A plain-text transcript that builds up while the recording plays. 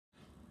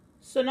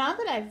So now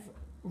that I've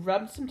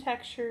rubbed some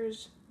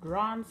textures,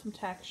 drawn some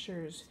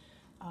textures,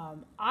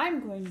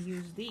 I'm going to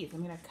use these.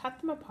 I'm going to cut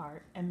them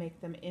apart and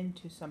make them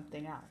into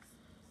something else.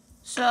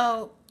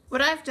 So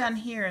what I've done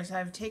here is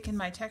I've taken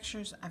my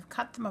textures, I've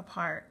cut them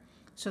apart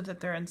so that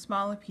they're in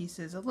smaller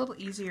pieces, a little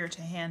easier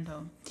to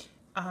handle.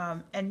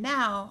 And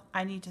now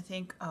I need to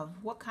think of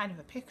what kind of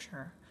a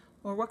picture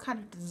or what kind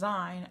of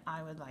design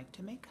I would like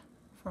to make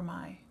for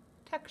my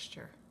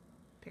texture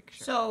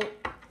picture. So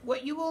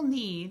what you will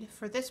need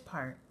for this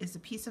part is a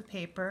piece of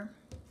paper,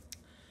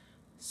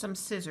 some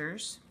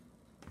scissors,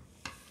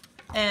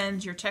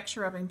 and your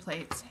texture rubbing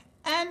plates,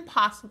 and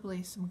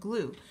possibly some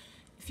glue.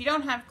 If you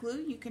don't have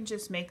glue, you can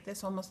just make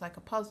this almost like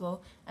a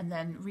puzzle and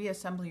then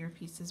reassemble your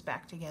pieces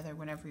back together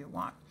whenever you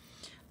want.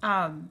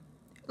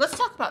 Let's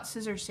talk about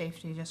scissor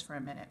safety just for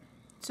a minute.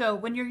 So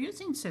when you're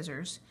using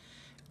scissors,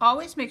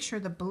 always make sure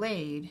the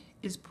blade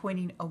is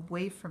pointing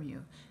away from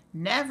you.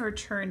 Never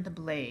turn the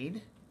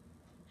blade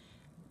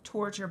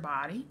towards your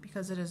body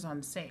because it is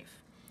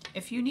unsafe.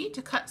 If you need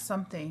to cut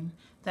something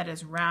that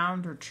is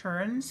round or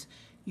turns,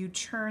 you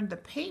turn the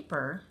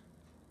paper,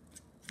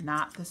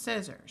 not the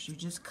scissors. You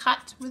just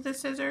cut with the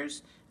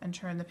scissors and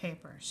turn the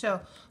paper.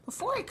 So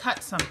before I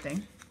cut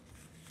something,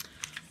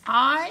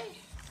 I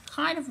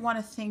kind of want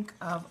to think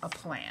of a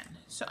plan.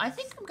 So I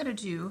think I'm going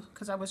to do,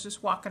 because I was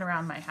just walking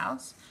around my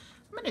house,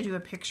 I'm going to do a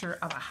picture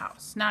of a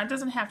house. Now it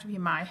doesn't have to be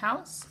my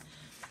house.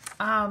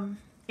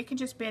 It can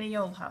just be any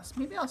old house.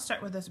 Maybe I'll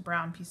start with this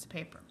brown piece of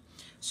paper.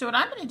 So what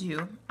I'm going to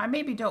do, I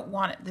maybe don't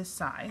want it this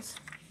size.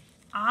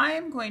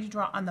 I'm going to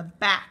draw on the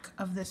back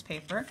of this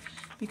paper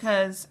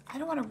because I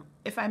don't want to,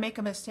 if I make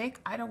a mistake,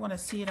 I don't want to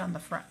see it on the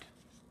front.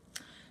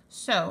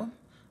 So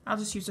I'll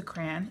just use a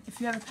crayon.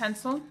 If you have a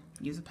pencil,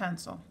 use a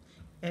pencil.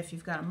 If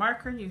you've got a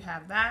marker, you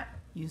have that,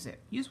 use it.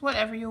 Use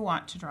whatever you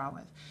want to draw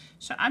with.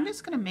 So I'm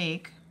just going to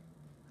make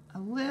a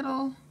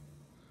little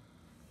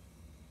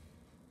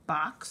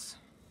box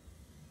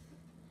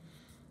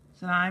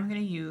that I'm going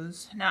to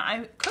use. Now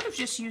I could have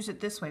just used it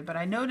this way, but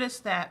I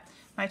noticed that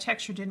my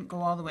texture didn't go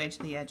all the way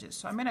to the edges.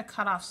 So I'm going to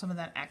cut off some of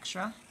that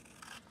extra.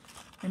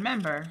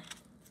 Remember,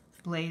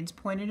 blades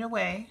pointed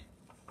away.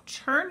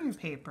 Turn your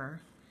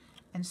paper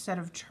instead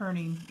of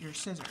turning your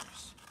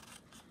scissors.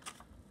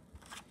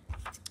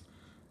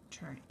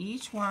 Turn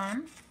each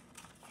one.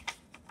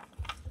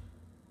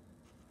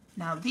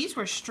 Now these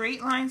were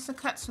straight lines to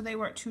cut, so they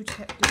weren't too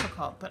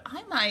difficult, but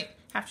I might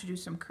have to do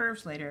some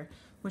curves later,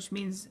 which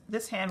means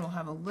this hand will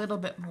have a little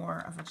bit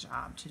more of a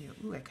job to do.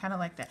 Ooh, I kind of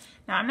like that.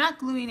 Now I'm not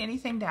gluing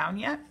anything down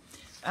yet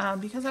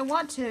because I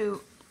want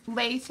to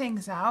lay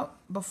things out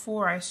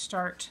before I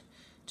start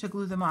to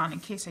glue them on in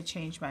case I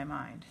change my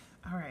mind.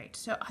 All right,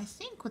 so I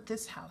think what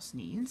this house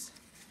needs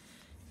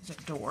is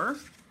a door.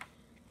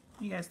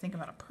 You guys think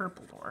about a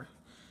purple door.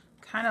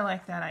 Kind of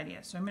like that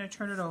idea. So I'm going to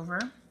turn it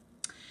over.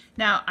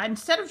 Now,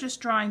 instead of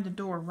just drawing the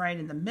door right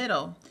in the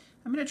middle,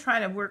 I'm going to try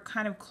to work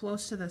kind of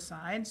close to the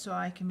side so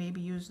I can maybe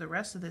use the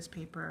rest of this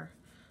paper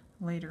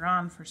later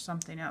on for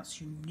something else.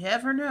 You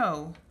never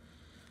know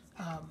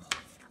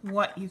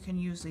what you can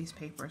use these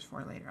papers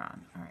for later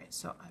on. All right,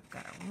 so I've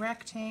got a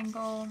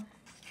rectangle.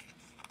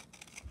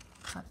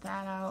 Cut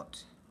that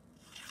out.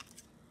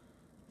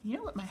 You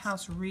know what my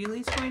house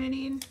really is going to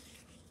need?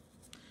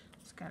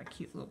 It's got a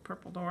cute little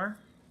purple door.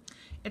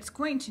 It's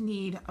going to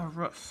need a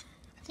roof.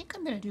 I think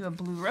I'm going to do a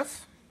blue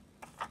roof.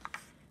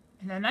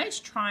 And a nice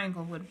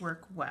triangle would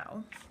work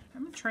well.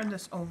 I'm going to turn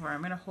this over.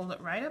 I'm going to hold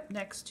it right up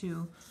next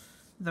to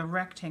the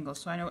rectangle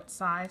so I know what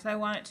size I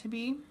want it to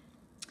be.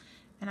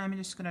 And I'm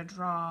just going to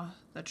draw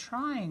the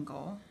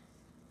triangle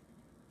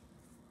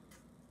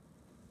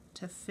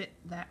to fit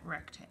that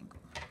rectangle.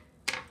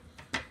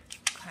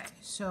 Okay,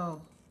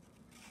 so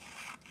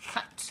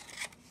cut,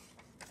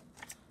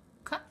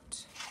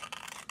 cut.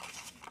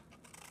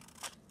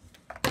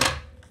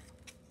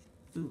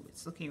 Ooh,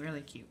 it's looking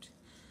really cute.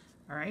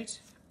 All right,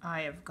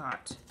 I have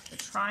got the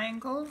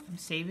triangle. I'm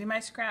saving my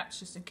scraps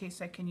just in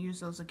case I can use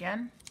those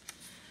again.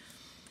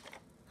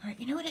 All right,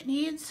 you know what it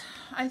needs,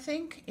 I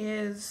think,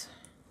 is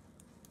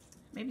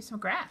maybe some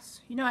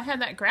grass. You know, I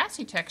had that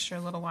grassy texture a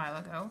little while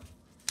ago.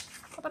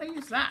 How about I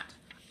use that?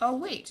 Oh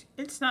wait,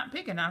 it's not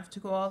big enough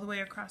to go all the way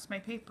across my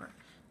paper.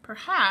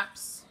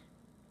 Perhaps,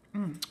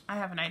 I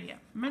have an idea.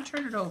 I'm going to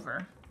turn it over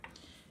and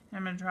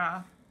I'm going to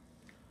draw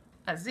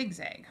a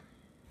zigzag.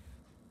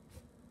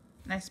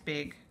 Nice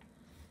big.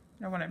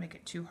 I don't want to make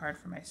it too hard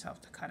for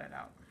myself to cut it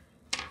out.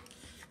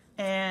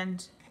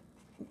 And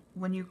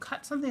when you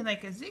cut something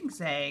like a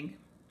zigzag,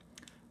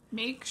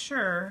 make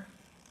sure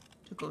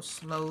to go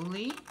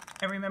slowly.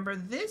 And remember,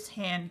 this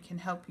hand can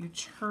help you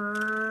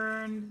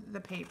turn the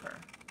paper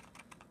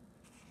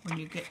when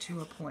you get to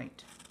a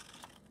point.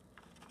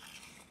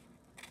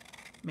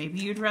 Maybe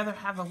you'd rather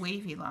have a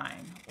wavy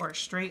line or a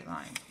straight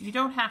line. You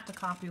don't have to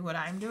copy what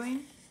I'm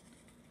doing.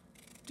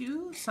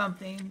 Do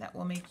something that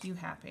will make you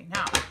happy.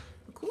 Now,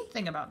 the cool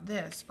thing about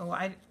this,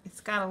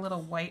 it's got a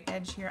little white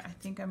edge here. I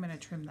think I'm going to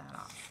trim that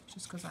off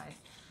just because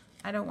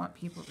I don't want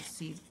people to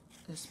see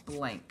this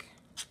blank.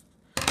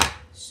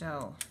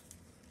 So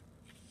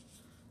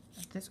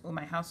This, oh,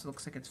 my house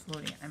looks like it's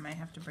floating. I might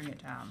have to bring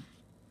it down.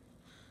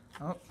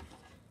 Oh,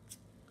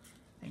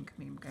 I think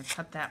I'm gonna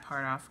cut that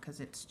part off because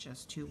it's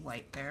just too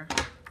white there.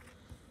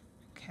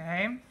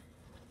 Okay.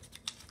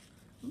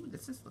 Ooh,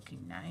 this is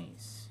looking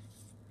nice.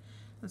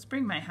 Let's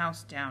bring my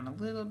house down a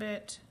little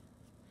bit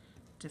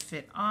to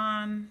fit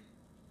on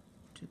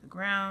to the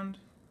ground.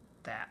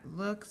 That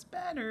looks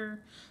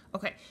better.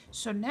 Okay,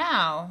 so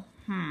now,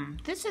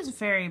 this is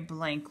very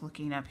blank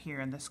looking up here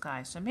in the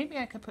sky, so maybe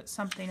I could put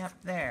something up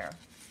there.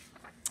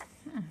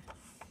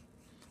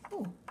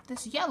 Ooh,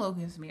 this yellow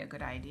gives me a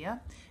good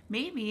idea.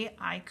 Maybe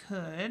I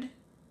could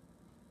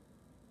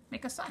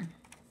make a sun.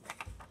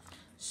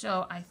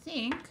 So I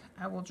think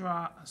I will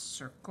draw a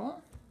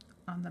circle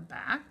on the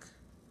back.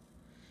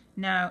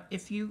 Now,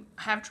 if you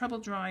have trouble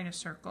drawing a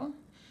circle,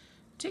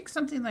 take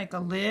something like a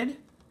lid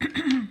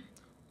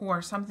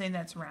or something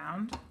that's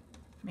round,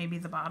 maybe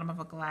the bottom of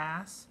a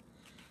glass,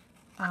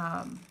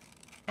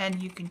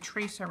 and you can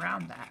trace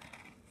around that.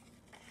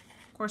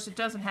 Of course, it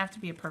doesn't have to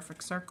be a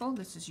perfect circle.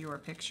 This is your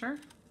picture.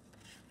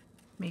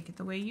 Make it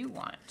the way you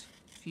want.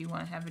 If you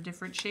want to have a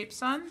different shaped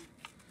sun,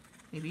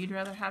 maybe you'd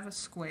rather have a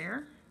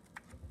square.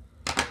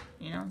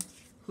 You know,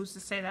 who's to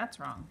say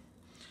that's wrong?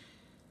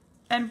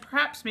 And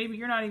perhaps maybe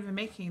you're not even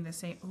making the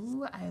same.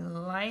 Ooh, I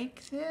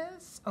like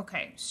this.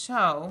 Okay,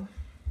 so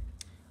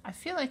I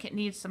feel like it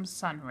needs some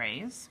sun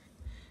rays.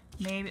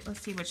 Maybe, let's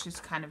see which is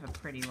kind of a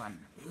pretty one.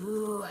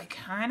 Ooh, I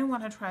kind of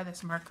want to try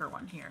this marker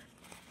one here.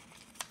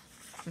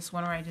 This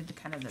one where I did the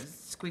kind of the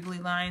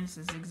squiggly lines,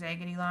 the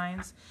zigzaggedy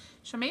lines.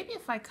 So maybe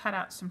if I cut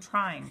out some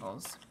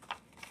triangles,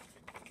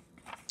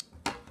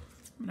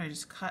 I'm gonna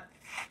just cut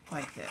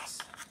like this.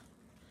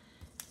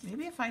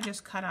 Maybe if I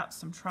just cut out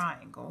some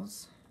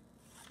triangles,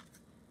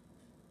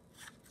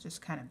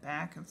 just kind of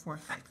back and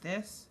forth like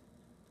this.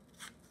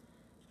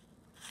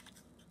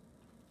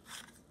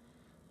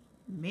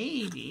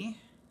 Maybe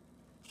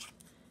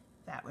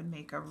that would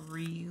make a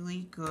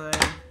really good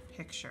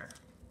picture.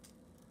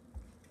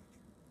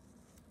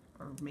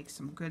 Or make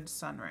some good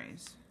sun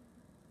rays.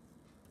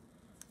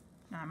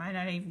 Now I might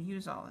not even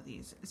use all of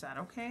these. Is that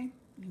okay?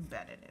 You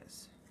bet it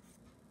is.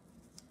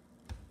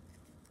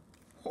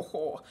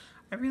 Oh,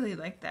 I really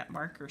like that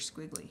marker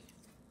squiggly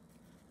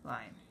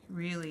line. It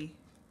really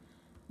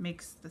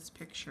makes this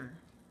picture,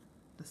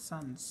 the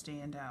sun,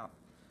 stand out.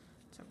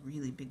 It's a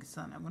really big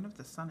sun. I wonder if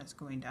the sun is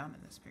going down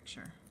in this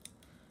picture.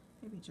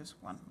 Maybe just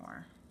one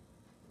more.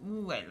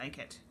 Ooh, I like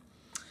it.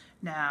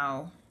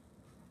 Now,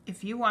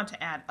 if you want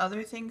to add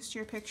other things to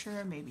your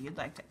picture, maybe you'd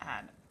like to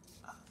add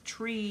a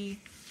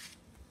tree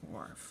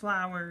or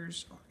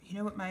flowers, or you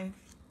know what mine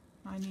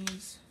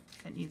needs?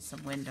 It needs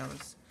some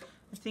windows.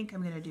 I think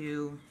I'm gonna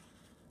do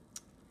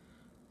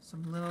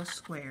some little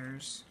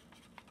squares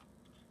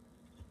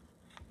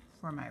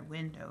for my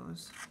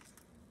windows.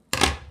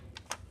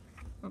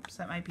 Oops,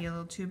 that might be a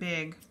little too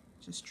big.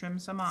 Just trim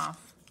some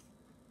off.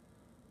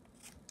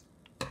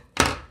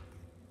 What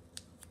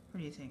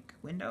do you think?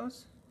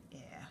 Windows?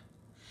 Yeah.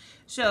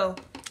 So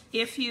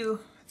if you,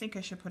 I think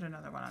I should put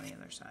another one on the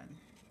other side.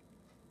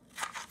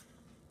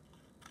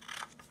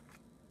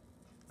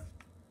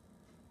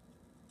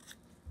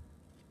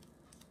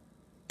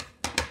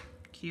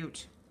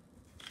 Cute.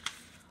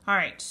 All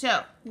right,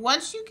 so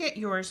once you get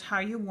yours how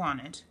you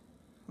want it,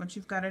 once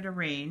you've got it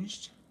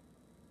arranged,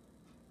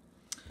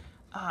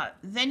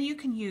 then you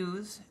can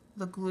use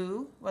the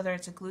glue, whether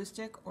it's a glue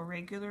stick or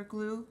regular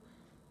glue,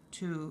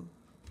 to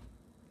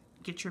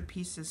get your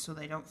pieces so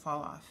they don't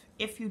fall off.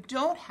 If you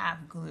don't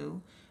have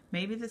glue,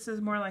 maybe this is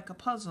more like a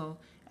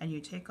puzzle and you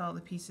take all the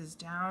pieces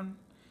down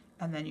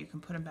and then you can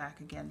put them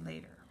back again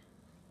later.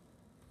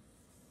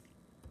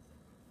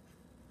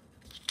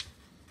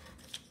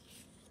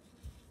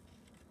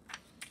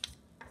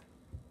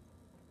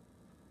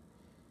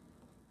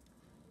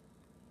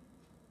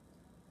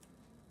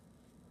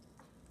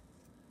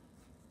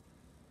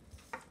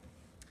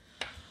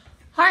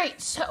 All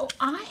right, so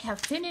I have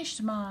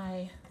finished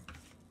my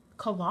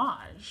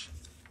collage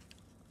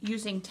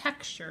using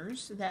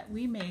textures that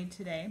we made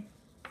today.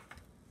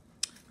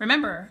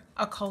 Remember,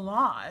 a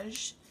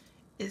collage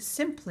is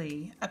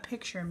simply a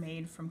picture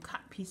made from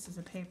cut pieces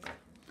of paper.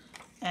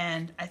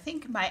 And I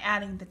think by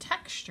adding the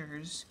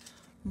textures,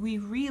 we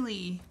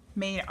really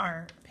made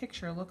our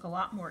picture look a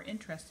lot more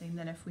interesting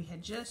than if we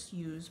had just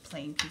used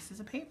plain pieces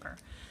of paper.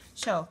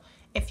 So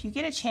if you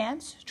get a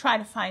chance, try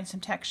to find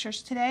some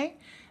textures today.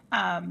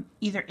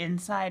 Either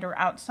inside or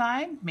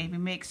outside, maybe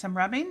make some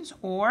rubbings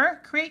or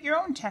create your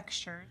own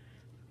texture.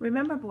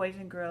 Remember, boys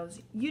and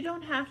girls, you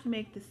don't have to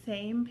make the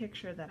same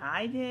picture that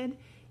I did.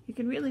 You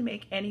can really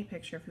make any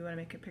picture. If you want to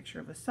make a picture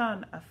of a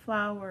sun, a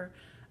flower,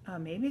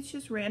 maybe it's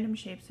just random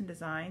shapes and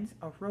designs,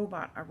 a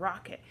robot, a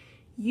rocket.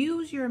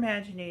 Use your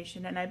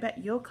imagination and I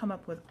bet you'll come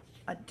up with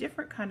a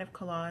different kind of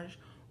collage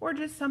or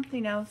just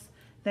something else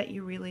that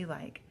you really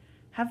like.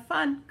 Have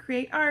fun,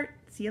 create art.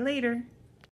 See you later.